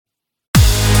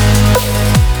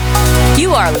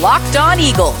are Locked On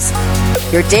Eagles,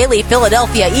 your daily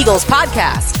Philadelphia Eagles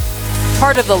podcast.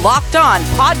 Part of the Locked On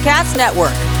Podcast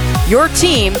Network, your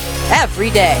team every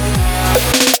day.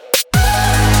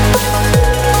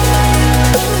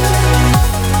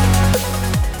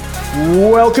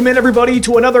 Welcome in, everybody,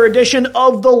 to another edition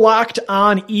of the Locked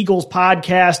On Eagles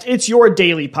podcast. It's your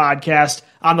daily podcast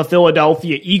on the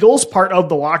Philadelphia Eagles, part of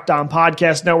the Locked On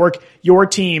Podcast Network, your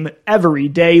team every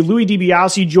day. Louie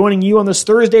DiBiase joining you on this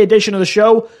Thursday edition of the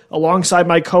show, alongside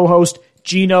my co-host,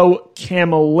 Gino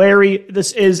Camilleri.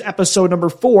 This is episode number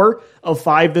 4 of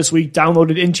 5 this week,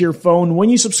 downloaded into your phone when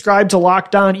you subscribe to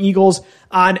Locked On Eagles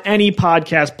on any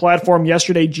podcast platform.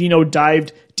 Yesterday, Gino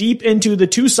dived deep into the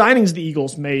 2 signings the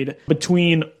Eagles made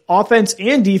between offense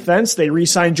and defense. They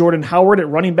re-signed Jordan Howard at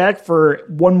running back for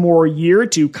 1 more year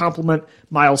to complement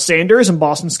Miles Sanders and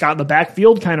Boston Scott in the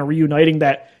backfield, kind of reuniting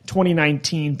that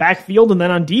 2019 backfield. And then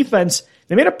on defense,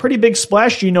 they made a pretty big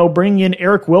splash, bringing in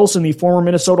Eric Wilson, the former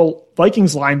Minnesota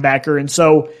Vikings linebacker. And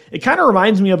so it kind of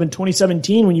reminds me of in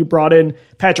 2017 when you brought in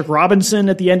Patrick Robinson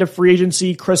at the end of free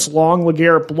agency, Chris Long,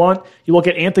 LeGarrette Blount. You look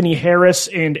at Anthony Harris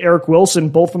and Eric Wilson,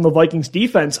 both from the Vikings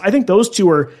defense. I think those 2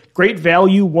 are great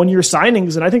value 1-year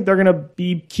signings, and I think they're going to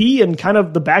be key and kind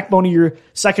of the backbone of your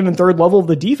second and third level of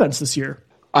the defense this year.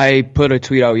 I put a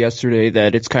tweet out yesterday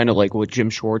that it's kind of like what Jim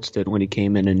Schwartz did when he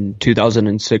came in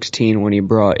 2016 when he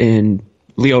brought in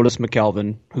Leotis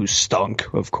McKelvin, who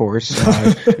stunk, of course.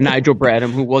 Nigel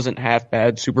Bradham, who wasn't half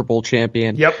bad, Super Bowl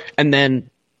champion. Yep. And then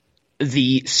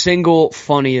the single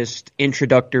funniest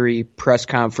introductory press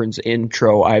conference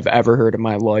intro I've ever heard in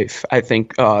my life. I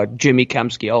think Jimmy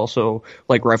Kempski also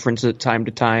referenced it time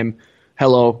to time.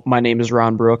 Hello, my name is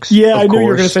Ron Brooks. Yeah, I knew you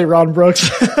were going to say Ron Brooks.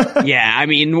 Yeah, I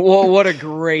mean, what a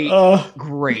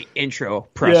great intro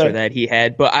presser that he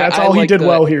had. But that's all he did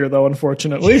well here, though,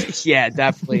 unfortunately. Yeah,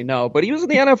 definitely no. But he was in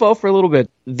the NFL for a little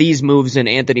bit. These moves in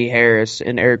Anthony Harris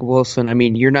and Eric Wilson, I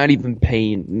mean, you're not even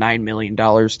paying $9 million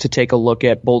to take a look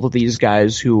at both of these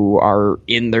guys who are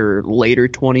in their later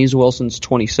 20s. Wilson's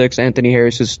 26, Anthony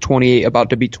Harris is 28,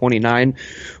 about to be 29.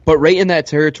 But right in that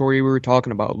territory we were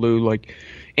talking about, Lou,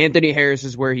 Anthony Harris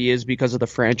is where he is because of the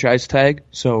franchise tag,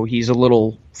 so he's a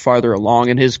little farther along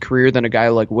in his career than a guy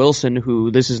like Wilson,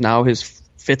 who this is now his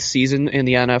 5th season in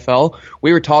the NFL.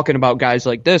 We were talking about guys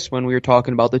like this when we were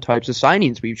talking about the types of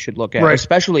signings we should look at, right,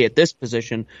 especially at this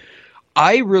position.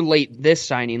 I relate this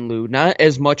signing, Lou, not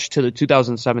as much to the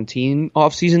 2017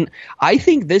 offseason. I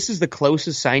think this is the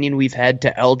closest signing we've had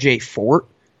to LJ Fort.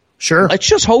 Sure. Let's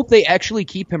just hope they actually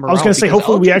keep him around. I was going to say,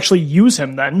 hopefully we actually use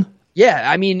him then. Yeah,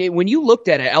 I mean, when you looked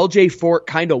at it, LJ Fort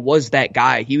kind of was that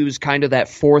guy. He was kind of that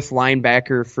 4th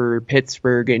linebacker for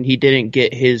Pittsburgh, and he didn't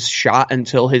get his shot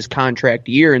until his contract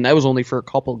year, and that was only for a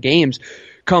couple games.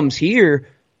 Comes here,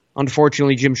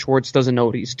 unfortunately, Jim Schwartz doesn't know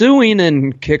what he's doing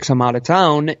and kicks him out of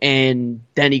town, and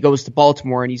then he goes to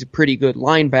Baltimore, and he's a pretty good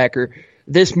linebacker.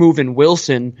 This move in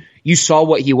Wilson, you saw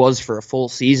what he was for a full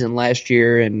season last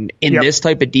year, and in this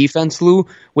type of defense, Lou,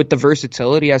 with the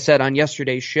versatility I said on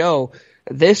yesterday's show,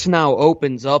 this now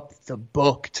opens up the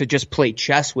book to just play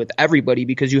chess with everybody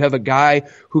because you have a guy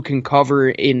who can cover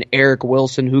in Eric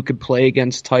Wilson who could play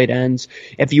against tight ends.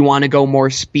 If you want to go more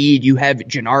speed, you have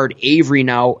Jannard Avery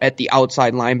now at the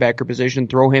outside linebacker position.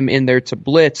 Throw him in there to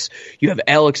blitz. You have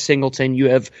Alex Singleton. You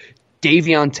have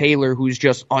Davion Taylor, who's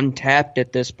just untapped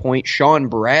at this point, Sean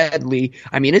Bradley.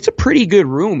 I mean, it's a pretty good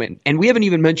room. And we haven't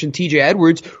even mentioned TJ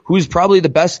Edwards, who's probably the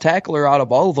best tackler out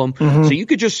of all of them. Mm-hmm. So you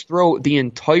could just throw the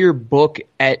entire book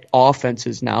at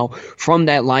offenses now from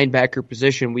that linebacker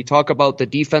position. We talk about the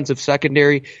defensive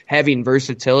secondary having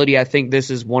versatility. I think this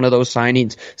is one of those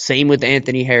signings. Same with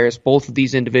Anthony Harris. Both of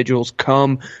these individuals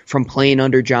come from playing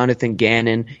under Jonathan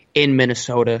Gannon in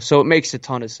Minnesota. So it makes a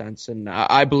ton of sense. And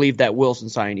I believe that Wilson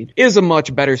signing is a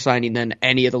much better signing than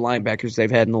any of the linebackers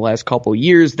they've had in the last couple of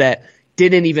years that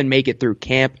didn't even make it through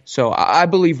camp. So I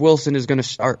believe Wilson is going to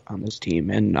start on this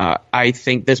team. And I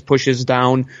think this pushes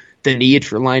down the need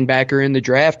for linebacker in the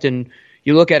draft. And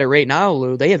you look at it right now,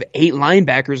 Lou, they have 8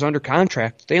 linebackers under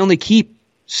contract. They only keep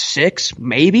 6,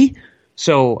 maybe.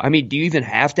 So, I mean, do you even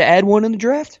have to add one in the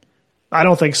draft? I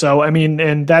don't think so. I mean,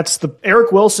 and that's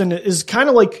Eric Wilson is kind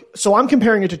of so I'm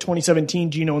comparing it to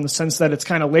 2017, Gino, in the sense that it's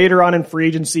kind of later on in free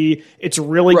agency. It's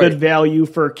really good value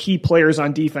for key players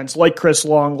on defense, like Chris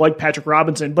Long, like Patrick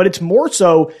Robinson, but it's more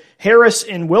so Harris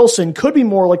and Wilson could be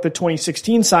more like the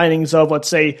 2016 signings of, let's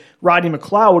say, Rodney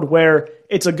McLeod, where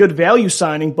it's a good value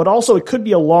signing, but also it could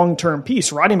be a long-term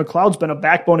piece. Rodney McLeod's been a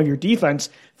backbone of your defense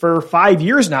for 5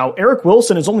 years now. Eric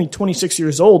Wilson is only 26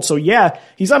 years old, so yeah,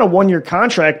 he's on a one-year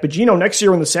contract, but Gino, next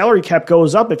year when the salary cap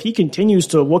goes up, if he continues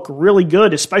to look really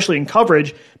good, especially in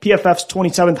coverage, PFF's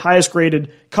 27th highest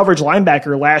graded coverage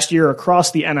linebacker last year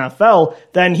across the NFL,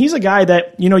 then he's a guy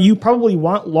that, you probably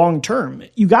want long-term.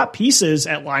 You got pieces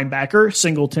at linebacker,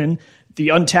 Singleton, the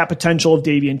untapped potential of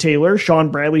Davian Taylor.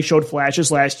 Sean Bradley showed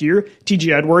flashes last year.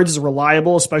 TJ Edwards is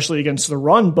reliable, especially against the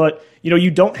run, but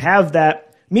you don't have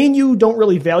that. Me and you don't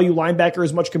really value linebacker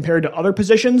as much compared to other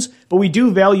positions, but we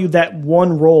do value that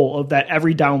one role of that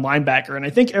every down linebacker. And I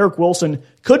think Eric Wilson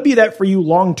could be that for you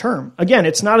long term. Again,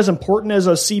 it's not as important as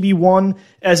a CB1,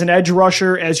 as an edge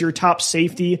rusher, as your top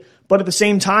safety. But at the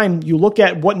same time, you look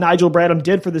at what Nigel Bradham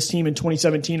did for this team in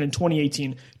 2017 and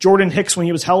 2018. Jordan Hicks when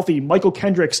he was healthy, Michael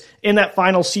Kendricks in that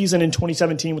final season in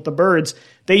 2017 with the Birds.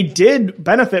 They did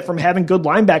benefit from having good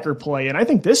linebacker play. And I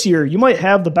think this year you might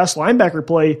have the best linebacker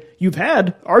play you've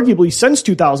had arguably since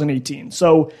 2018.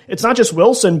 So it's not just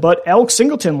Wilson, but Alex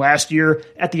Singleton last year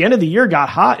at the end of the year got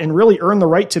hot and really earned the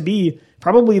right to be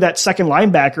probably that second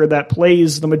linebacker that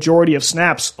plays the majority of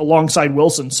snaps alongside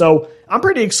Wilson. So I'm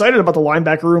pretty excited about the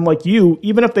linebacker room like you,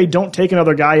 even if they don't take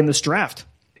another guy in this draft.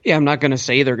 Yeah, I'm not going to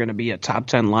say they're going to be a top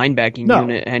 10 linebacking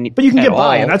unit. But you can get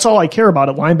by, and that's all I care about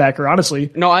at linebacker,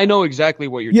 honestly. No, I know exactly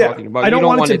what you're talking about. I don't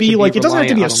want it to be like, it doesn't have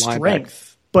to be a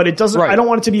strength, but it doesn't. Right. I don't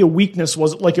want it to be a weakness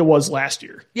like it was last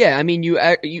year. Yeah, I mean, you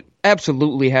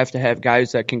absolutely have to have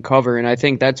guys that can cover, and I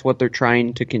think that's what they're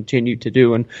trying to continue to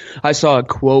do. And I saw a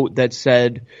quote that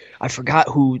said, I forgot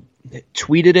who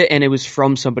tweeted it, and it was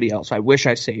from somebody else. I wish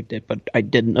I saved it, but I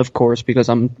didn't, of course, because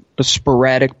I'm a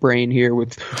sporadic brain here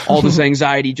with all this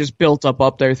anxiety just built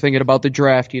up there thinking about the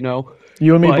draft, You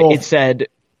and me both. It said,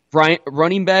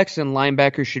 running backs and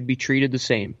linebackers should be treated the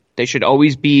same. They should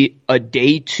always be a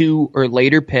day 2 or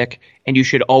later pick, and you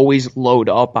should always load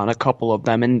up on a couple of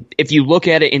them. And if you look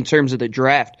at it in terms of the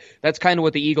draft, that's kind of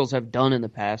what the Eagles have done in the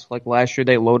past. Like last year,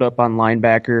 they load up on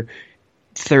linebacker,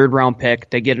 3rd round pick.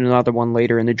 They get another one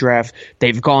later in the draft.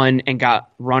 They've gone and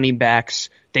got running backs.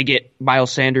 They get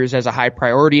Miles Sanders as a high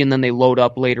priority, and then they load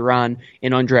up later on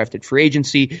in undrafted free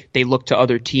agency. They look to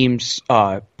other teams'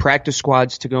 practice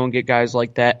squads to go and get guys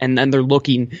like that. And then they're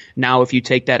looking now, if you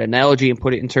take that analogy and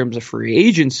put it in terms of free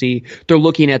agency, they're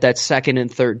looking at that 2nd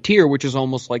and 3rd tier, which is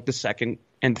almost like the 2nd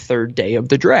and 3rd day of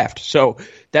the draft. So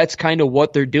that's kind of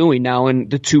what they're doing now. And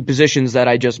the two positions that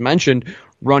I just mentioned,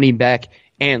 running back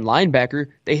and linebacker,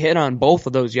 they hit on both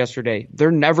of those yesterday. They're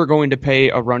never going to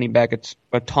pay a running back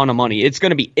a ton of money. It's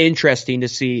going to be interesting to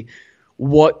see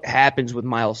what happens with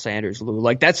Miles Sanders, Lou.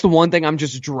 Like, that's the one thing I'm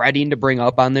just dreading to bring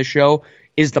up on this show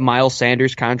is the Miles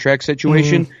Sanders contract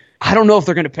situation. Mm-hmm. I don't know if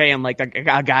they're going to pay him like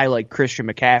a guy like Christian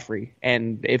McCaffrey.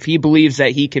 And if he believes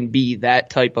that he can be that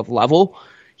type of level,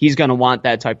 he's going to want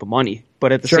that type of money.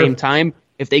 But at the same time,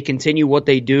 if they continue what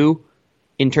they do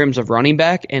in terms of running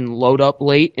back and load up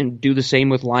late and do the same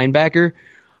with linebacker,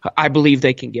 I believe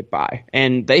they can get by.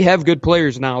 And they have good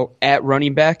players now at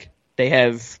running back. They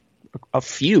have a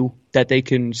few that they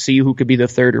can see who could be the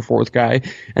 3rd or 4th guy.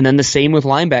 And then the same with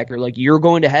linebacker. Like, you're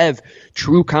going to have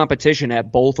true competition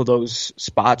at both of those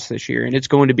spots this year. And it's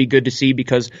going to be good to see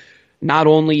because not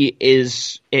only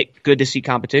is it good to see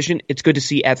competition, it's good to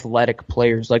see athletic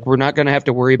players. Like, we're not going to have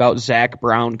to worry about Zach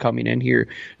Brown coming in here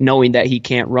knowing that he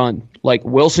can't run. Like,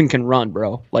 Wilson can run,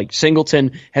 bro. Like,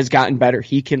 Singleton has gotten better.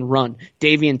 He can run.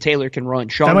 Davian Taylor can run.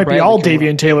 Sean that might Bradley be all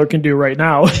Davian Taylor can do right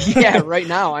now. Yeah, right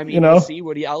now. I mean, we'll see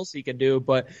what else he can do,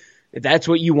 but that's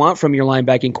what you want from your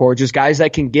linebacking core, just guys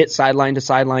that can get sideline to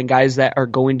sideline, guys that are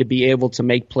going to be able to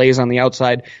make plays on the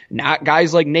outside, not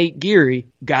guys like Nate Geary,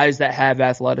 guys that have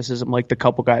athleticism like the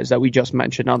couple guys that we just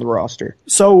mentioned on the roster.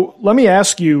 So let me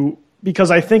ask you,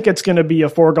 because I think it's going to be a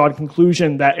foregone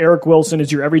conclusion that Eric Wilson is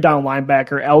your every down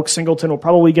linebacker. Alex Singleton will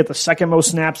probably get the 2nd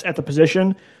most snaps at the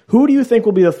position. Who do you think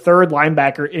will be the 3rd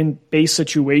linebacker in base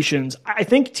situations? I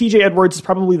think TJ Edwards is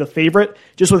probably the favorite,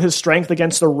 just with his strength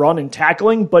against the run and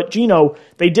tackling. But, Gino,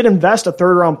 they did invest a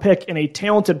 3rd-round pick in a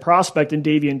talented prospect in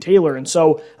Davian Taylor. And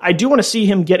so I do want to see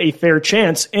him get a fair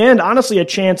chance, and honestly a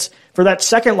chance for that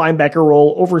 2nd linebacker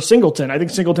role over Singleton. I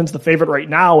think Singleton's the favorite right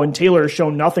now, and Taylor has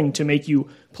shown nothing to make you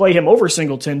play him over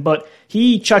Singleton, but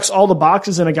he checks all the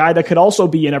boxes in a guy that could also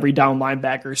be an every down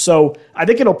linebacker. So I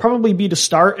think it'll probably be to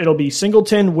start. It'll be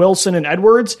Singleton, Wilson and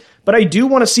Edwards, but I do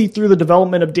want to see through the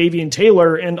development of Davian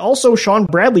Taylor, and also Sean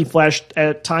Bradley flashed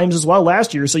at times as well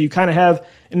last year. So you kind of have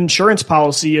an insurance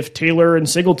policy if Taylor and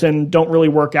Singleton don't really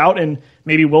work out, and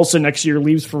maybe Wilson next year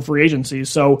leaves for free agency.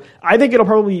 So I think it'll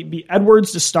probably be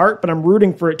Edwards to start, but I'm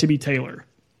rooting for it to be Taylor.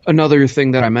 Another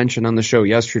thing that I mentioned on the show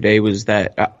yesterday was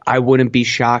that I wouldn't be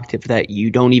shocked if that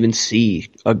you don't even see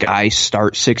a guy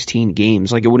start 16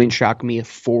 games. Like, it wouldn't shock me if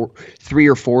 3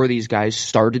 or 4 of these guys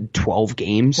started 12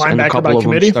 games. Linebacker and a couple by of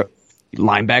committee?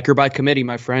 Linebacker by committee,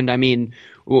 my friend. I mean,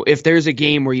 if there's a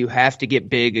game where you have to get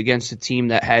big against a team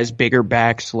that has bigger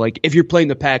backs, like if you're playing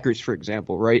the Packers, for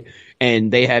example, right,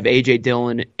 and they have A.J.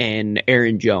 Dillon and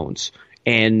Aaron Jones,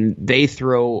 and they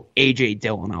throw A.J.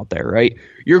 Dillon out there, right,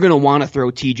 you're going to want to throw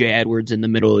T.J. Edwards in the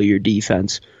middle of your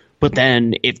defense. But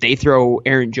then if they throw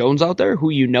Aaron Jones out there,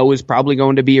 who you know is probably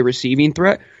going to be a receiving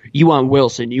threat, you want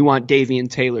Wilson, you want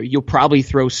Davian Taylor. You'll probably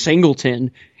throw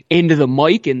Singleton into the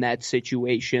mic in that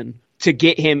situation to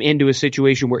get him into a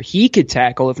situation where he could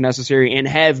tackle if necessary and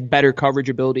have better coverage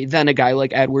ability than a guy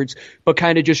like Edwards, but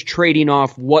kind of just trading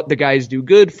off what the guys do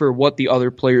good for what the other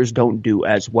players don't do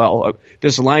as well.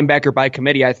 This linebacker by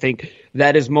committee, I think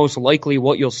that is most likely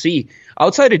what you'll see.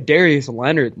 Outside of Darius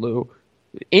Leonard, Lou,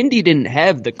 Indy didn't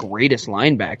have the greatest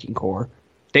linebacking core.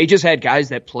 They just had guys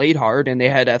that played hard, and they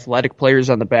had athletic players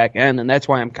on the back end, and that's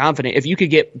why I'm confident if you could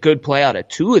get good play out of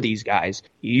 2 of these guys,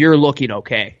 you're looking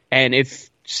okay. And if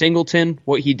Singleton,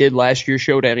 what he did last year,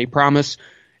 showed any promise,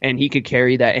 and he could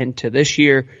carry that into this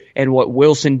year, and what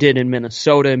Wilson did in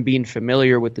Minnesota and being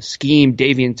familiar with the scheme,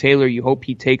 Davian Taylor, you hope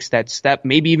he takes that step.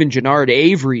 Maybe even Jannard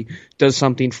Avery does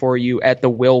something for you at the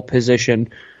will position.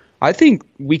 I think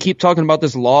we keep talking about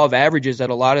this law of averages at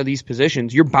a lot of these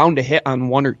positions. You're bound to hit on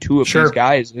 1 or 2 of these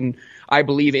guys, and I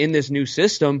believe in this new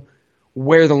system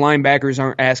where the linebackers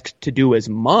aren't asked to do as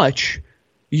much,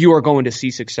 you are going to see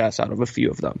success out of a few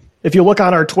of them. If you look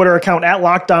on our Twitter account at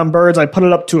Locked On Birds, I put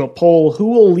it up to a poll.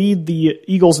 Who will lead the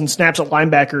Eagles in snaps at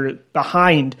linebacker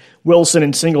behind Wilson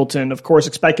and Singleton? Of course,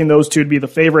 expecting those two to be the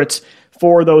favorites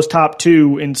for those top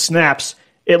 2 in snaps.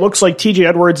 It looks like T.J.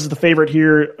 Edwards is the favorite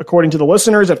here, according to the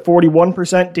listeners, at 41%,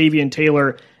 Davian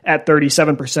Taylor at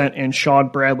 37%, and Sean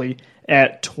Bradley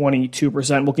at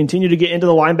 22%. We'll continue to get into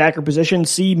the linebacker position,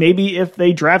 see maybe if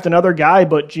they draft another guy,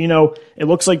 but Gino, it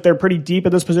looks like they're pretty deep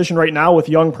at this position right now with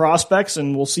young prospects,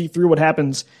 and we'll see through what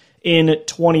happens in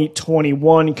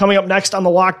 2021. Coming up next on the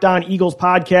Locked On Eagles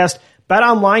podcast,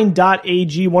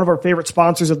 BetOnline.AG, one of our favorite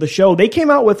sponsors of the show, they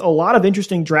came out with a lot of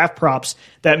interesting draft props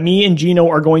that me and Gino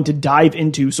are going to dive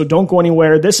into, so don't go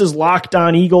anywhere. This is Locked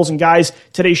On Eagles, and guys,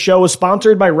 today's show is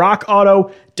sponsored by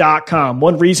RockAuto.com.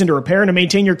 One reason to repair and to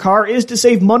maintain your car is to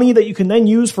save money that you can then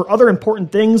use for other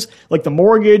important things like the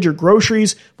mortgage or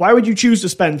groceries. Why would you choose to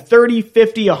spend 30,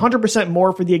 50, 100%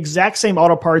 more for the exact same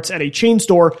auto parts at a chain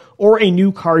store or a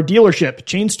new car dealership?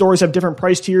 Chain stores have different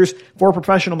price tiers for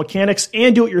professional mechanics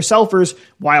and do-it-yourselfers,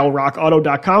 while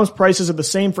RockAuto.com's prices are the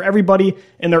same for everybody,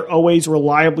 and they're always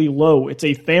reliably low. It's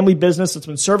a family business that's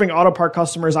been serving auto part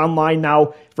customers online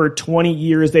now for 20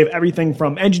 years. They have everything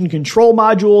from engine control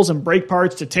modules and brake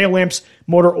parts to tail lamps,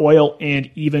 motor oil, and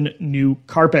even new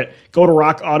carpet. Go to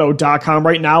rockauto.com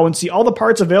right now and see all the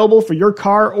parts available for your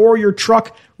car or your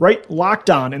truck right locked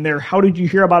on in their How Did You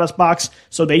Hear About Us box,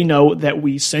 so they know that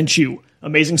we sent you.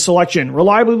 Amazing selection,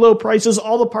 reliably low prices,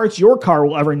 all the parts your car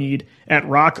will ever need at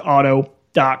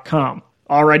rockauto.com.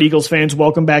 All right, Eagles fans,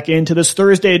 welcome back into this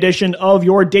Thursday edition of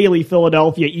your daily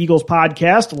Philadelphia Eagles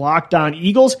podcast, Locked On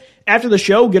Eagles. After the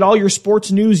show, get all your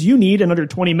sports news you need in under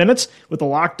 20 minutes with the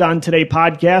Locked On Today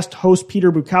podcast. Host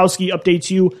Peter Bukowski updates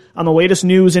you on the latest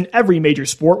news in every major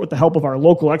sport with the help of our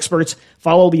local experts.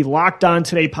 Follow the Locked On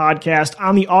Today podcast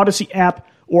on the Odyssey app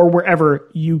or wherever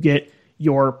you get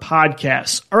your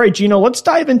podcasts. All right, Gino, let's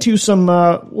dive into some,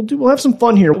 we'll have some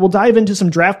fun here. We'll dive into some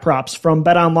draft props from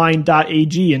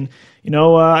BetOnline.AG, and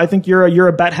I think you're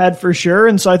a bet head for sure,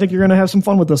 and so I think you're going to have some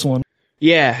fun with this one.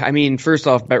 Yeah, I mean, first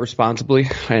off, bet responsibly,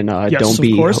 and don't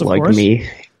be like me.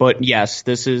 But yes,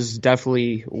 this is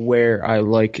definitely where I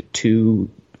like to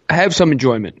have some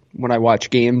enjoyment when I watch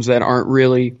games that aren't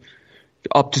really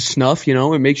up to snuff.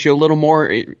 It makes you a little more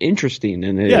interesting.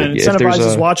 And it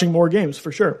incentivizes watching more games,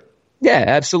 for sure. Yeah,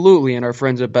 absolutely. And our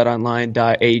friends at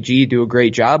BetOnline.AG do a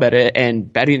great job at it.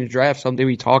 And betting the draft, something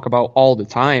we talk about all the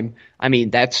time. I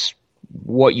mean, that's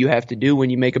what you have to do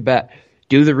when you make a bet.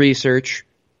 Do the research,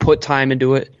 put time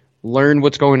into it, learn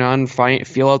what's going on,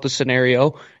 feel out the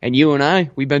scenario. And you and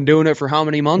I, we've been doing it for how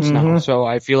many months now? So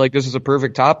I feel like this is a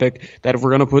perfect topic that if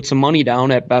we're going to put some money down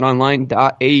at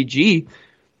BetOnline.AG,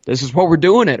 this is what we're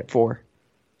doing it for.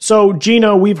 So,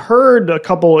 Gino, we've heard a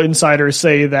couple insiders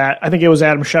say that, I think it was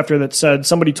Adam Schefter that said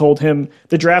somebody told him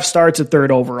the draft starts at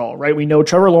 3rd overall, right? We know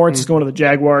Trevor Lawrence is going to the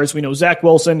Jaguars. We know Zach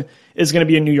Wilson is going to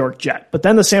be a New York Jet. But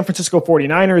then the San Francisco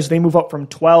 49ers, they move up from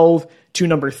 12 to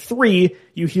number 3.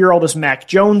 You hear all this Mac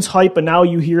Jones hype, but now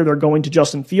you hear they're going to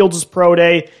Justin Fields' pro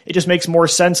day. It just makes more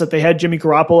sense that they had Jimmy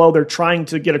Garoppolo. They're trying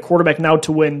to get a quarterback now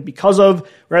to win because of,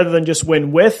 rather than just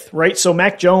win with, right? So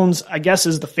Mac Jones, I guess,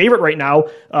 is the favorite right now,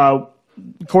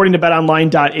 according to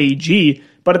BetOnline.AG.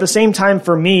 But at the same time,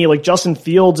 for me, like Justin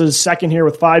Fields is second here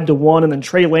with 5-1, and then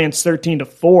Trey Lance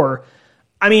 13-4.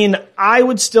 I mean, I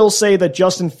would still say that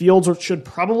Justin Fields should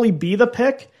probably be the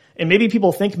pick, and maybe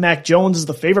people think Mac Jones is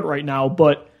the favorite right now,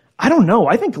 but I don't know.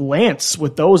 I think Lance,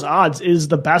 with those odds, is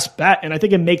the best bet, and I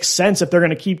think it makes sense if they're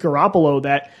going to keep Garoppolo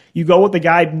that you go with the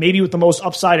guy maybe with the most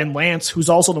upside in Lance, who's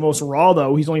also the most raw,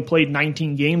 though. He's only played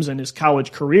 19 games in his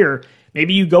college career.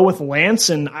 Maybe you go with Lance,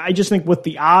 and I just think with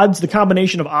the odds, the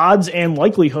combination of odds and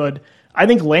likelihood, I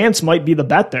think Lance might be the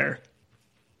bet there.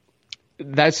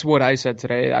 That's what I said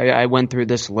today. I went through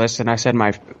this list and I said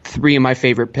my 3 of my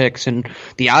favorite picks, and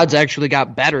the odds actually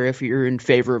got better if you're in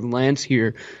favor of Lance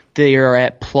here. They are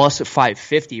at plus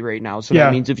 550 right now, so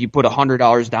that means if you put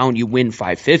 $100 down, you win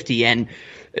 550. And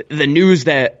the news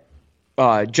that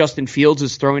Justin Fields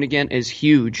is throwing again is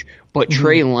huge, but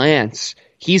Trey Lance,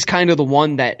 he's kind of the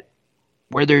one that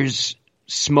where there's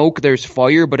smoke, there's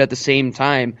fire, but at the same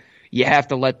time, you have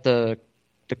to let the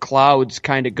clouds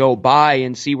kind of go by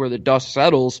and see where the dust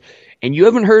settles. And you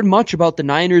haven't heard much about the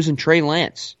Niners and Trey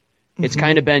Lance. It's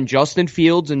kind of been Justin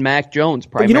Fields and Mac Jones,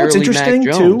 primarily. But you know what's interesting,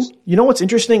 too? You know what's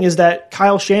interesting is that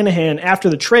Kyle Shanahan, after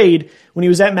the trade, when he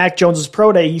was at Mac Jones's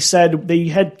pro day, he said they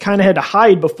had to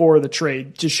hide before the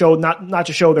trade to show not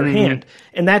to show their hand.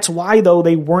 And that's why, though,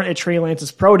 they weren't at Trey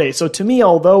Lance's pro day. So to me,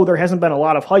 although there hasn't been a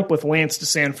lot of hype with Lance to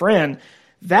San Fran,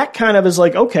 that kind of is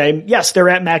like, okay, yes, they're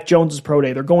at Mac Jones's pro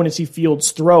day. They're going to see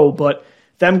Fields throw, but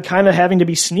them kind of having to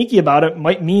be sneaky about it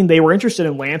might mean they were interested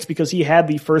in Lance because he had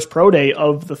the first pro day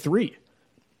of the 3.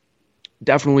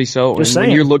 Definitely so. And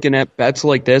when you're looking at bets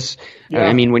like this,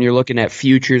 I mean, when you're looking at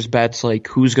futures bets like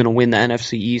who's going to win the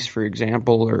NFC East, for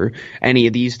example, or any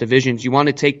of these divisions, you want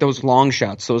to take those long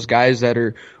shots, those guys that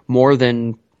are more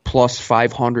than plus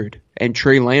 500. And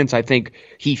Trey Lance, I think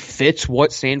he fits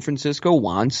what San Francisco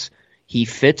wants. He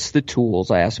fits the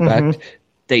tools aspect.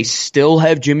 They still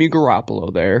have Jimmy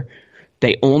Garoppolo there.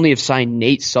 They only have signed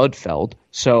Nate Sudfeld.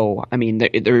 So, I mean,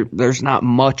 there's not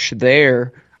much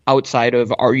there outside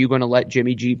of, are you going to let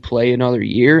Jimmy G play another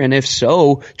year? And if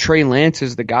so, Trey Lance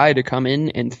is the guy to come in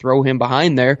and throw him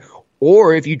behind there.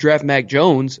 Or if you draft Mac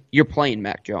Jones, you're playing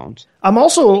Mac Jones. I'm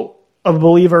also a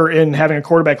believer in having a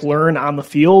quarterback learn on the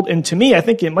field. And to me, I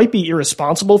think it might be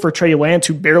irresponsible for Trey Lance,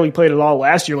 who barely played at all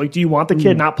last year. Like, do you want the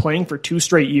kid not playing for 2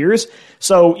 straight years?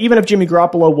 So even if Jimmy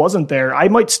Garoppolo wasn't there, I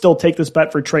might still take this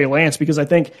bet for Trey Lance because I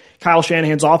think Kyle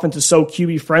Shanahan's offense is so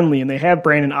QB friendly, and they have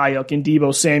Brandon Ayuk and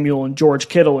Deebo Samuel and George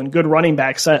Kittle and good running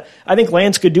backs. I think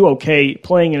Lance could do okay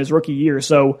playing in his rookie year.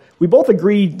 So we both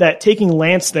agreed that taking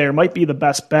Lance there might be the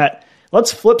best bet.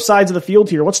 Let's flip sides of the field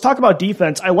here. Let's talk about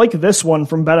defense. I like this one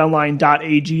from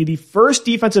BetOnline.AG. The first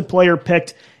defensive player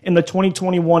picked in the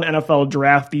 2021 NFL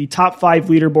Draft, the top 5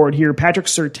 leaderboard here. Patrick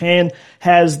Surtain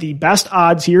has the best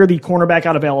odds here, the cornerback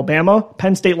out of Alabama.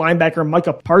 Penn State linebacker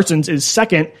Micah Parsons is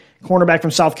second. Cornerback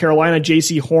from South Carolina,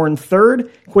 J.C. Horn,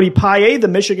 third. Kwity Paye, the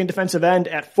Michigan defensive end,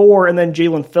 at 4. And then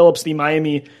Jalen Phillips, the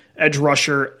Miami edge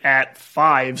rusher, at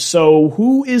 5. So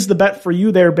who is the bet for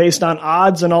you there based on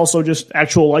odds and also just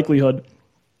actual likelihood?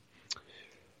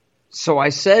 So I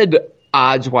said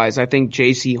odds-wise, I think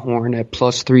J.C. Horn at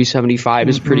plus 375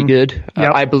 is pretty good.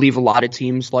 Yep. I believe a lot of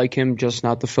teams like him, just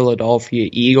not the Philadelphia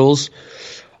Eagles.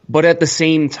 But at the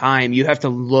same time, you have to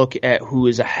look at who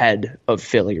is ahead of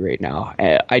Philly right now.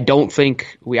 I don't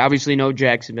think – we obviously know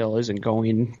Jacksonville isn't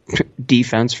going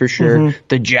defense for sure.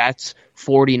 The Jets,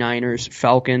 49ers,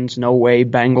 Falcons, no way.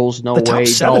 Bengals, no way. The top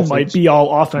 7 Dolphins might be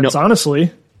all offense,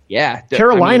 honestly. Yeah.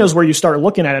 Carolina's where you start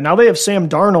looking at it. Now they have Sam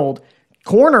Darnold.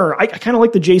 Corner, I kind of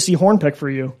like the J.C. Horn pick for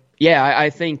you. Yeah, I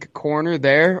think corner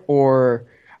there, or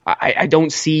I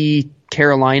don't see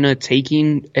Carolina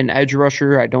taking an edge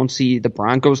rusher. I don't see the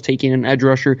Broncos taking an edge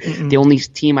rusher. The only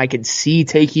team I could see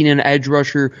taking an edge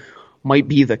rusher might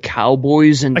be the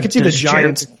Cowboys. And I could see the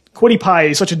Giants. Kwity Paye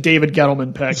is such a David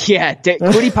Gettleman pick. Yeah,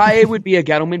 Kwity Paye would be a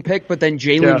Gettleman pick, but then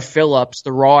Jalen Phillips,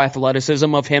 the raw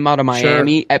athleticism of him out of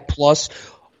Miami at plus –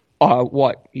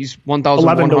 what? He's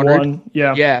 1,100. 11 to 1.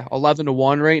 Yeah. Yeah, 11 to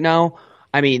 1 right now.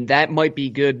 I mean, that might be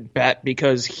good bet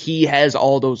because he has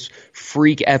all those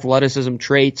freak athleticism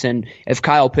traits. And if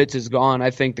Kyle Pitts is gone,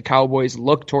 I think the Cowboys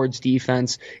look towards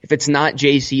defense. If it's not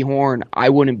J.C. Horn, I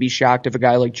wouldn't be shocked if a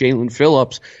guy like Jalen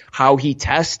Phillips, how he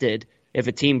tested, if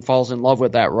a team falls in love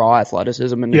with that raw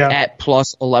athleticism and at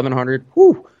plus 1,100,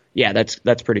 yeah,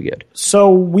 that's pretty good.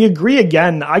 So we agree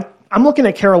again. I'm looking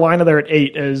at Carolina there at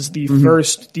 8 as the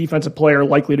first defensive player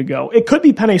likely to go. It could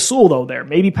be Penei Sewell, though, there.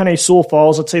 Maybe Penei Sewell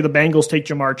falls. Let's say the Bengals take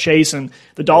Jamar Chase and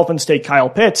the Dolphins take Kyle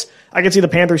Pitts. I could see the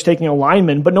Panthers taking a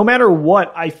lineman. But no matter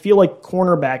what, I feel like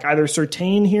cornerback, either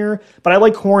Surtain here, but I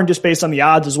like Horn just based on the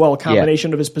odds as well, a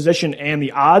combination of his position and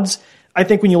the odds. I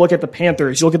think when you look at the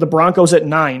Panthers, you look at the Broncos at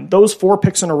 9, those 4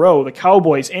 picks in a row, the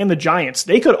Cowboys and the Giants,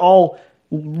 they could all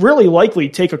really likely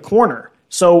take a corner.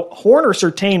 So Horn or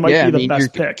Surtain might be the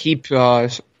best pick.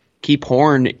 Keep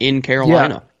Horn in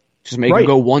Carolina. Just make him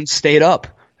go one state up.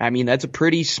 I mean, that's a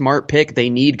pretty smart pick. They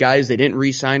need guys. They didn't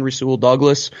re-sign Rasul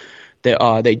Douglas.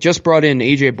 They just brought in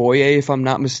AJ Boye, if I'm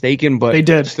not mistaken, but they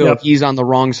did. Still, he's on the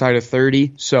wrong side of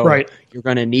 30. So you're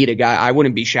going to need a guy. I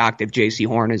wouldn't be shocked if J.C.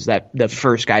 Horn is the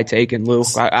first guy taken, Lou.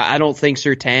 I don't think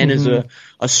Surtain is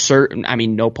a certain, I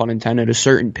mean, no pun intended, a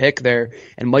certain pick there.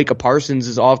 And Micah Parsons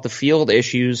is off the field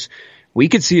issues. We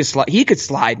could see a slide. He could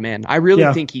slide, man. I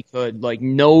really think he could. Like,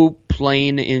 no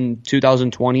playing in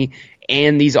 2020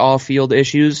 and these off-field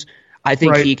issues. I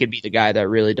think he could be the guy that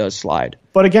really does slide.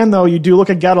 But again, though, you do look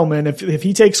at Gettleman. If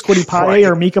he takes Kwity Paye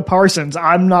or Micah Parsons,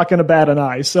 I'm not going to bat an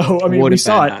eye. So, I mean, we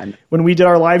saw it when we did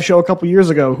our live show a couple years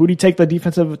ago. Who did he take the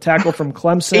defensive tackle from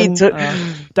Clemson?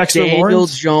 Dexter Daniel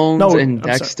Lawrence? Jones and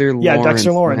Dexter Lawrence. Yeah,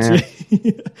 Dexter Lawrence.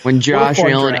 When Josh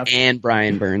Allen and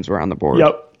Brian Burns were on the board.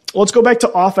 Yep. Let's go back to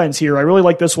offense here. I really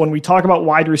like this one. We talk about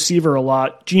wide receiver a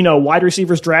lot. Gino, wide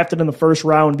receivers drafted in the first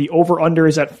round. The over-under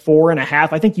is at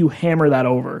 4.5. I think you hammer that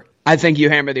over. I think you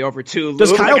hammer the over too.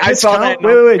 Does Kyle Pitts count?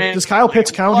 Wait. Does Kyle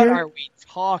Pitts count here? What are we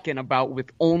talking about with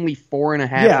only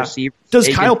 4.5 receivers? Does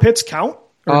Kyle Pitts count?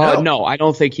 No, I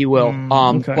don't think he will.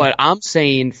 Okay. But I'm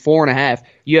saying 4.5.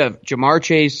 You have Jamar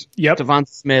Chase, Devonta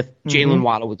Smith, Jalen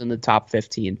Waddle within the top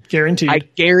 15. Guaranteed. I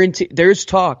guarantee. There's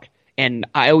talk, and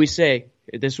I always say,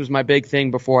 this was my big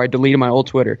thing before I deleted my old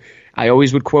Twitter. I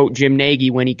always would quote Jim Nagy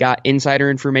when he got insider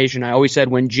information. I always said,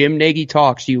 when Jim Nagy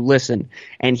talks, you listen.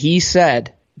 And he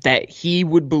said that he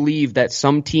would believe that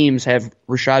some teams have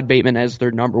Rashad Bateman as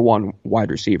their number 1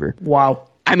 wide receiver. Wow.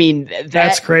 I mean,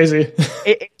 that's crazy.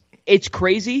 It's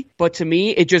crazy, but to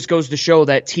me, it just goes to show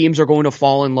that teams are going to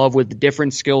fall in love with the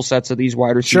different skill sets of these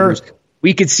wide receivers. Sure.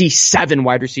 We could see 7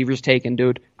 wide receivers taken,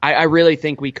 dude. I really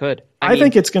think we could. I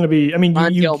think it's going to be. I mean,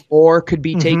 Montel Moore could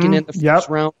be taken in the first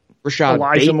round. Rashad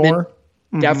Elijah Bateman, Moore.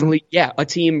 Definitely. Yeah, a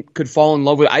team could fall in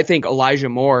love with. I think Elijah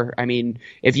Moore, I mean,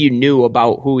 if you knew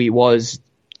about who he was,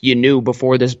 you knew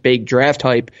before this big draft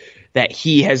hype that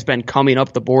he has been coming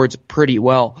up the boards pretty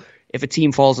well. If a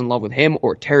team falls in love with him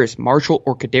or Terrace Marshall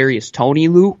or Kadarius Toney,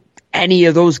 Lou, any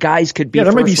of those guys could be. Yeah,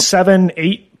 there might be 7,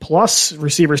 8 plus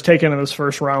receivers taken in this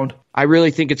first round. I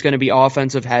really think it's going to be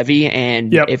offensive heavy,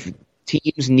 and if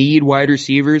teams need wide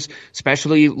receivers,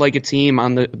 especially like a team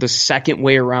on the second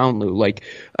way around, Lou, like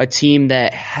a team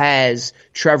that has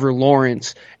Trevor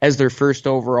Lawrence as their first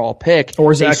overall pick,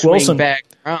 or Zach Wilson,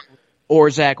 or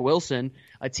Zach Wilson,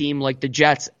 a team like the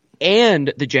Jets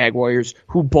and the Jaguars,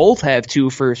 who both have 2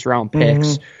 first-round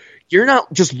picks. You're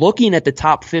not just looking at the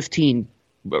top 15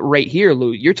 right here,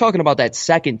 Lou. You're talking about that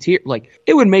second tier. Like,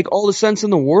 it would make all the sense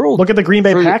in the world. Look at the Green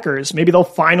Bay Packers. Maybe they'll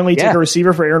finally take a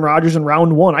receiver for Aaron Rodgers in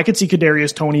round 1. I could see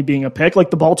Kadarius Toney being a pick.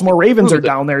 Like, the Baltimore Ravens are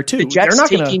down there, too. The Jets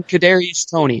They're not taking Kadarius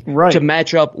Toney to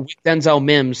match up with Denzel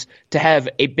Mims to have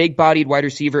a big-bodied wide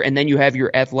receiver, and then you have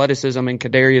your athleticism in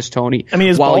Kadarius Toney. I mean,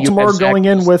 is Baltimore going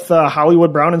in with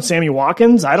Hollywood Brown and Sammy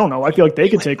Watkins? I don't know. I feel like they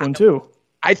could take one, too.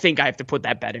 I think I have to put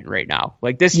that bet in right now.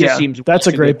 Like, this just seems... that's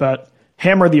a great bet.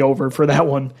 Hammer the over for that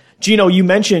one. Gino, you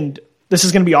mentioned this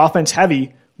is going to be offense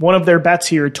heavy. One of their bets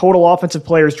here, total offensive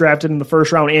players drafted in the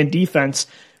first round and defense.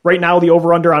 Right now, the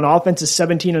over-under on offense is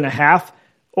 17.5.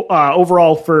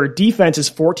 Overall for defense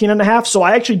is 14.5. So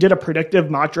I actually did a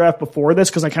predictive mock draft before this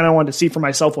because I kind of wanted to see for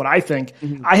myself what I think.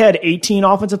 I had 18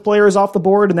 offensive players off the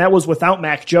board, and that was without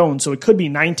Mac Jones. So it could be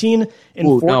 19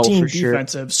 and 14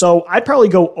 defensive. Sure. So I'd probably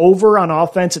go over on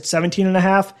offense at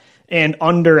 17.5 and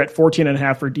under at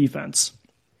 14.5 for defense.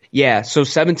 Yeah, so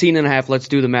 17.5, let's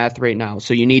do the math right now.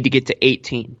 So you need to get to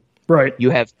 18. Right. You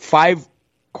have 5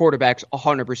 quarterbacks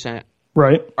 100%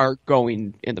 are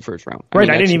going in the first round. I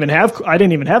didn't even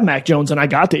have Mac Jones, and I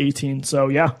got to 18, so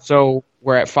yeah. So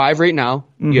we're at 5 right now.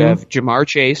 You have Jamar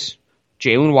Chase,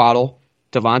 Jalen Waddle,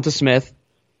 Devonta Smith,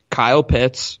 Kyle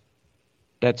Pitts.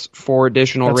 That's 4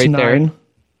 additional. That's right 9. There.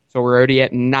 So we're already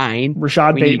at 9.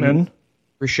 Rashad Bateman.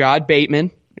 Rashad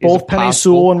Bateman. Both Penei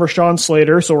Sewell and Rashawn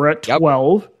Slater, so we're at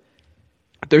 12.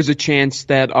 There's a chance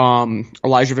that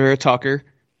Elijah Vera Tucker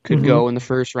could go in the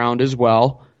first round as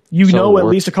well. At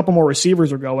least a couple more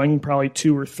receivers are going, probably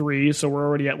 2 or 3, so we're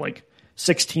already at like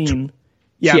 16.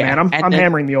 Yeah, man, I'm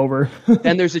hammering the over.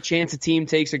 Then there's a chance a team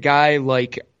takes a guy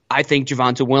like, I think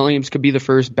Javonte Williams could be the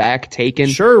first back taken.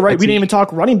 Sure, right. We didn't even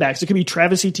talk running backs. It could be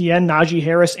Travis Etienne, Najee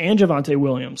Harris, and Javonte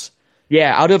Williams.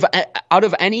 Yeah, out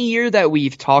of any year that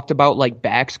we've talked about like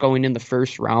backs going in the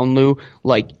first round, Lou,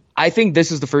 like I think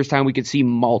this is the first time we could see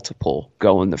multiple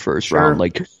go in the first round.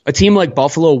 Like a team like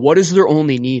Buffalo, what is their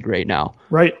only need right now?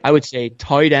 Right. I would say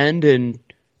tight end and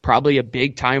probably a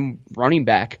big time running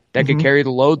back that could carry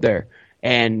the load there.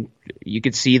 And you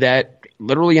could see that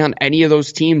literally on any of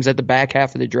those teams at the back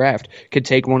half of the draft could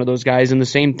take one of those guys. And the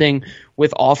same thing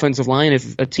with offensive line.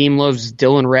 If a team loves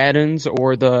Dylan Radins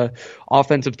or the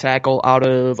offensive tackle out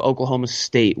of Oklahoma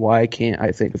State, why can't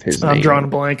I think of his name? I'm drawing a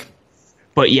blank.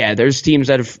 But yeah, there's teams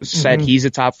that have said he's a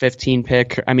top 15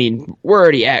 pick. I mean, we're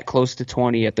already at close to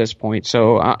 20 at this point,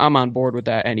 so I'm on board with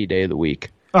that any day of the week.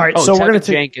 All right, so we're going to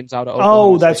take Jenkins out of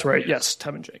Oklahoma State. That's right. Yes,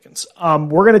 Tevin Jenkins.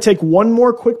 We're going to take one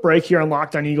more quick break here on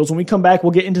Locked On Eagles. When we come back,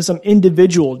 we'll get into some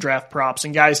individual draft props.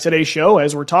 And guys, today's show,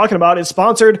 as we're talking about, is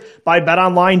sponsored by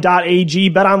BetOnline.AG.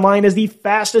 BetOnline is the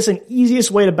fastest and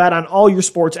easiest way to bet on all your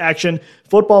sports action.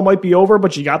 Football might be over,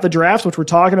 but you got the drafts, which we're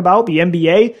talking about, the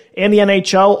NBA and the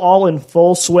NHL, all in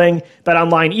full swing.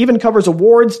 BetOnline even covers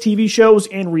awards, TV shows,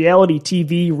 and reality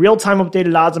TV, real-time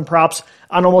updated odds and props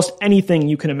on almost anything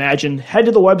you can imagine. Head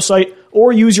to the website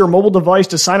or use your mobile device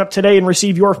to sign up today and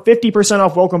receive your 50%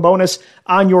 off welcome bonus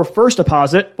on your first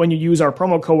deposit when you use our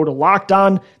promo code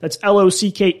LOCKEDON. That's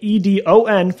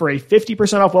LOCKEDON for a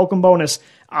 50% off welcome bonus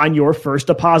on your first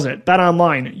deposit.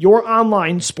 BetOnline, your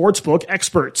online sportsbook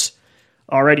experts.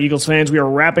 All right, Eagles fans, we are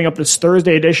wrapping up this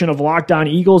Thursday edition of Locked On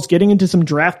Eagles, getting into some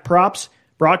draft props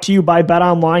brought to you by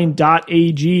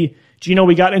BetOnline.AG. Gino,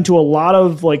 we got into a lot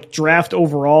of like draft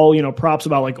overall, props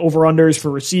about like over-unders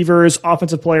for receivers,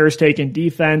 offensive players taken,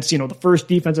 defense, the first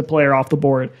defensive player off the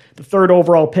board, the third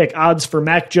overall pick, odds for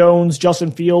Mac Jones,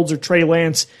 Justin Fields, or Trey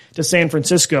Lance to San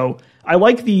Francisco. I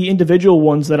like the individual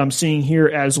ones that I'm seeing here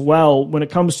as well when it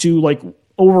comes to like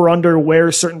over-under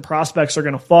where certain prospects are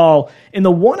going to fall. And the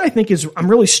one I think I'm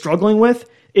really struggling with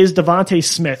is Devontae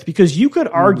Smith, because you could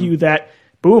argue that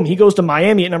boom, he goes to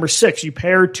Miami at number 6. You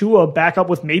pair Tua back up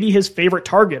with maybe his favorite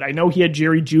target. I know he had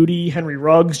Jerry Jeudy, Henry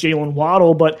Ruggs, Jalen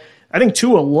Waddle, but I think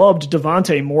Tua loved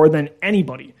Devontae more than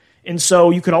anybody. And so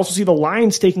you could also see the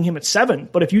Lions taking him at 7.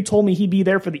 But if you told me he'd be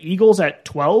there for the Eagles at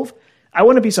 12, I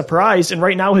wouldn't be surprised. And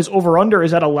right now his over-under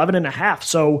is at 11.5.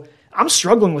 So I'm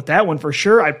struggling with that one for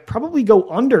sure. I'd probably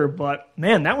go under, but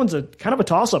man, that one's a kind of a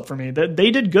toss-up for me. They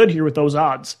did good here with those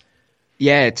odds.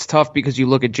 Yeah, it's tough because you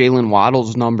look at Jalen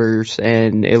Waddle's numbers,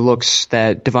 and it looks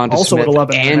that Devonta also Smith at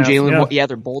 11 and Jalen, yeah,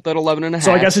 they're both at 11.5.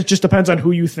 So I guess it just depends on who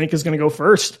you think is going to go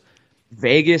first.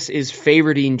 Vegas is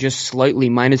favoriting just slightly,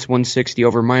 minus 160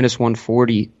 over minus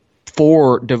 140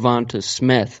 for Devonta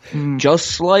Smith. Just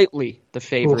slightly the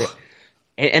favorite. Oof.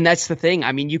 And that's the thing.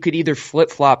 I mean, you could either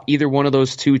flip-flop either one of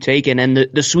those two taken, and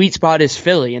the sweet spot is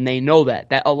Philly, and they know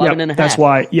that 11.5. That's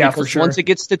why, because for sure. Once it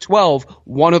gets to 12,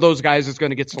 one of those guys is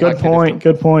going to get selected.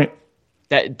 Good point.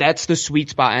 That's the sweet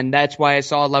spot, and that's why I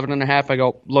saw 11.5. I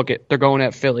go, look it, they're going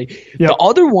at Philly. Yep. The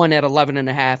other one at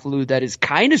 11.5, Lou, that is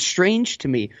kind of strange to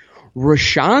me,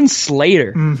 Rashawn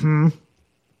Slater. Mm-hmm.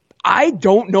 I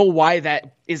don't know why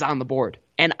that is on the board,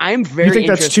 and I'm very. You think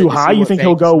that's too high? You think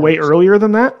he'll go way earlier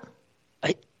than that?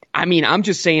 I mean, I'm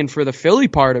just saying for the Philly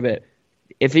part of it,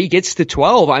 if he gets to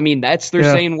 12, I mean, they're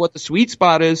saying what the sweet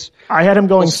spot is. I had him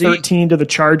going 13 to the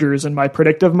Chargers in my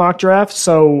predictive mock draft,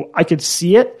 so I could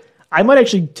see it. I might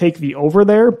actually take the over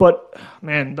there, but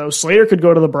man, though Slater could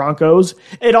go to the Broncos.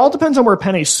 It all depends on where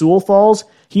Penei Sewell falls.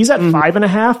 He's at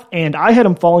 5.5, and I had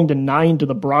him falling to 9 to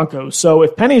the Broncos. So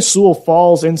if Penei Sewell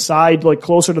falls inside, like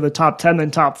closer to the top 10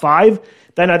 than top 5,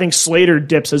 then I think Slater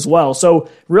dips as well. So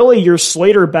really your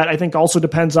Slater bet, I think, also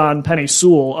depends on Penei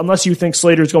Sewell, unless you think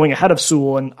Slater's going ahead of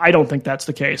Sewell, and I don't think that's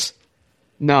the case.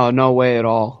 No way at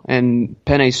all. And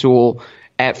Penei Sewell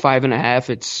at 5.5,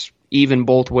 it's even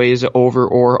both ways, over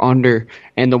or under.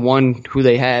 And the one who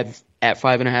they have at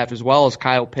 5.5 as well is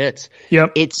Kyle Pitts.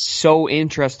 Yep. It's so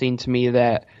interesting to me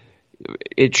that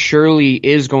it surely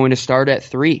is going to start at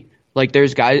 3. Like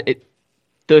there's guys,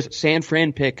 the San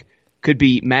Fran pick could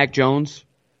be Mac Jones,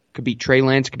 could be Trey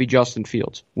Lance, could be Justin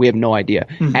Fields. We have no idea.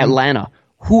 Atlanta.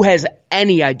 Who has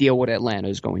any idea what Atlanta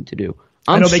is going to do?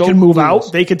 I know they can move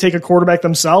out. They could take a quarterback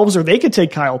themselves, or they could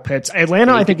take Kyle Pitts.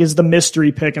 Atlanta, I think, is the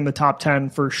mystery pick in the top 10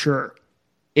 for sure.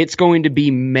 it's going to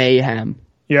be mayhem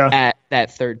at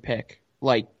that third pick.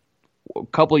 Like a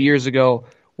couple of years ago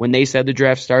when they said the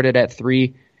draft started at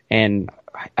 3, and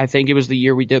I think it was the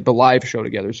year we did the live show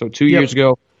together. So 2 years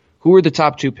ago, who were the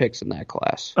top 2 picks in that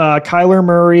class? Kyler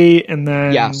Murray, and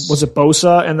then was it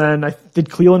Bosa? And then did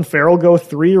Cleveland Farrell go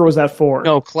 3, or was that 4?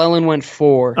 No, Cleveland went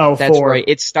 4. Oh, that's 4. right.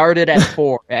 It started at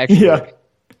 4, actually. Yeah.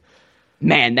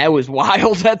 Man, that was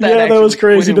wild. That that was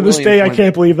crazy. To this day, I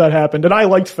can't believe that happened. And I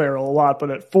liked Farrell a lot,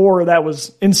 but at 4, that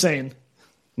was insane.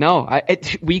 No,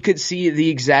 we could see the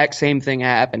exact same thing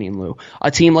happening, Lou.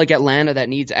 A team like Atlanta that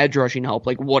needs edge rushing help,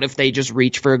 like what if they just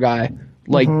reach for a guy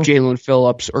like Jalen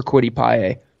Phillips or Kwity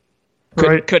Paye?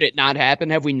 Could it not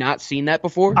happen? Have we not seen that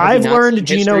before? I've learned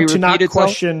Gino to not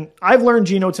question. I've learned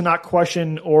Gino to not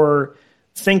question or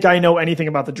think I know anything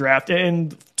about the draft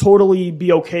and totally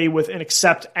be okay with and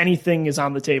accept anything is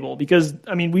on the table. Because,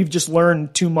 I mean, we've just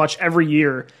learned too much every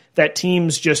year that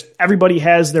teams everybody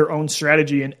has their own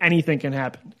strategy and anything can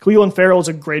happen. Cleveland Farrell is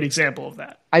a great example of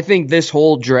that. I think this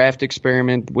whole draft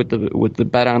experiment with the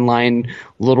BetOnline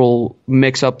little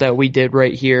mix-up that we did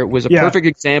right here was a perfect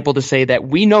example to say that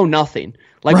we know nothing.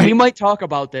 We might talk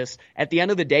about this. At the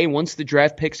end of the day, once the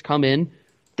draft picks come in,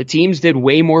 the teams did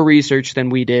way more research than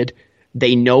we did.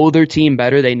 They know their team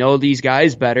better. They know these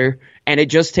guys better. And it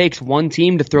just takes one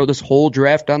team to throw this whole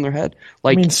draft on their head.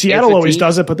 Seattle always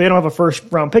does it, but they don't have a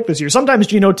first-round pick this year. Sometimes,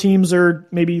 teams are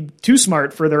maybe too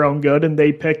smart for their own good, and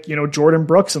they pick, Jordan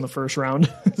Brooks in the first round.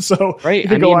 So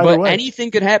right.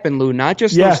 Anything could happen, Lou. Not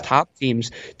just those top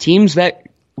teams. Teams that,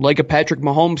 like a Patrick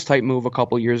Mahomes type move a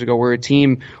couple years ago, where a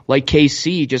team like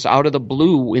KC just out of the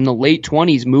blue in the late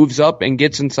 20s moves up and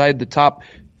gets inside the top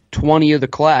 20 of the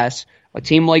class. A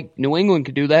team like New England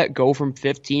could do that, go from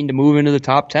 15 to move into the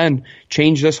top 10,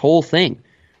 change this whole thing.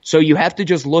 So you have to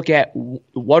just look at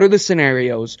what are the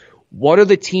scenarios, what are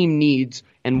the team needs,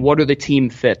 and what are the team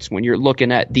fits when you're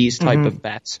looking at these type of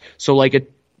bets. So like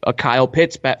a Kyle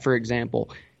Pitts bet, for example,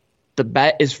 the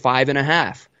bet is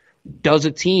 5.5. Does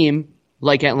a team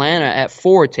like Atlanta at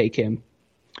 4 take him?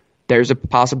 There's a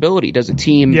possibility. Does a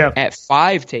team at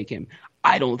 5 take him?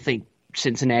 I don't think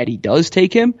Cincinnati does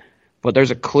take him. But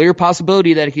there's a clear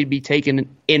possibility that he could be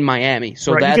taken in Miami.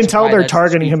 So you can tell they're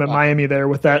targeting him at Miami there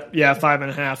with that,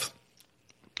 5.5.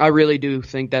 I really do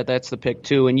think that that's the pick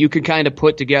too. And you could kind of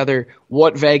put together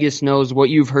what Vegas knows,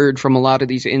 what you've heard from a lot of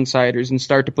these insiders, and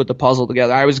start to put the puzzle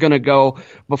together. I was going to go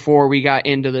before we got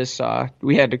into this.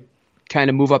 We had to kind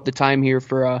of move up the time here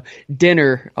for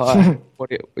dinner. What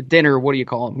do you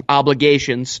call them?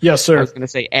 Obligations. Yes, sir. I was going to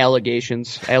say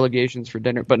allegations for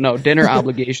dinner, but no, dinner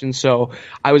obligations. So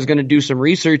I was going to do some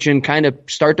research and kind of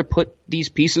start to put these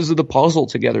pieces of the puzzle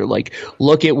together. Like,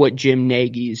 look at what Jim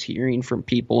Nagy is hearing from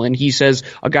people. And he says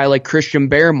a guy like Christian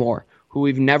Barmore, who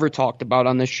we've never talked about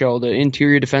on this show, the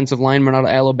interior defensive lineman out of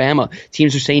Alabama,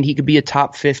 teams are saying he could be a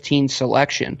top 15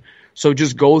 selection. So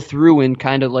just go through and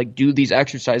kind of do these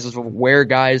exercises of where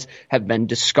guys have been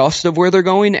discussed of where they're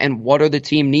going and what are the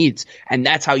team needs. And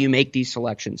that's how you make these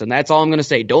selections. And that's all I'm going to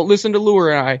say. Don't listen to Lou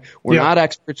or I. We're not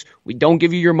experts. We don't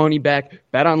give you your money back.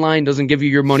 BetOnline doesn't give you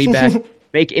your money back.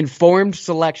 Make informed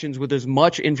selections with as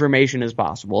much information as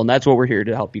possible. And that's what we're here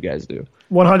to help you guys do.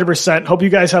 100%. Hope you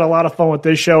guys had a lot of fun with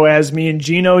this show, as me and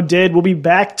Gino did. We'll be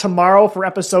back tomorrow for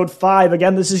episode 5.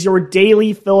 Again, this is your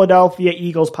daily Philadelphia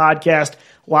Eagles podcast.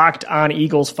 Locked On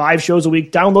Eagles, 5 shows a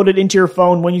week. Download it into your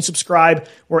phone when you subscribe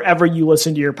wherever you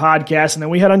listen to your podcast. And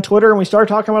then we head on Twitter and we start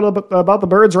talking about the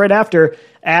Birds right after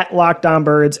at Locked On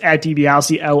Birds, at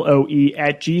DiBiase, LOE,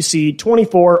 at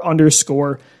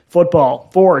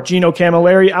GC24_football. For Gino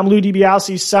Camilleri, I'm Lou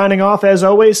DiBiase signing off as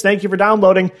always. Thank you for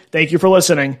downloading. Thank you for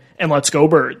listening. And let's go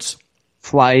Birds.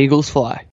 Fly, Eagles, fly.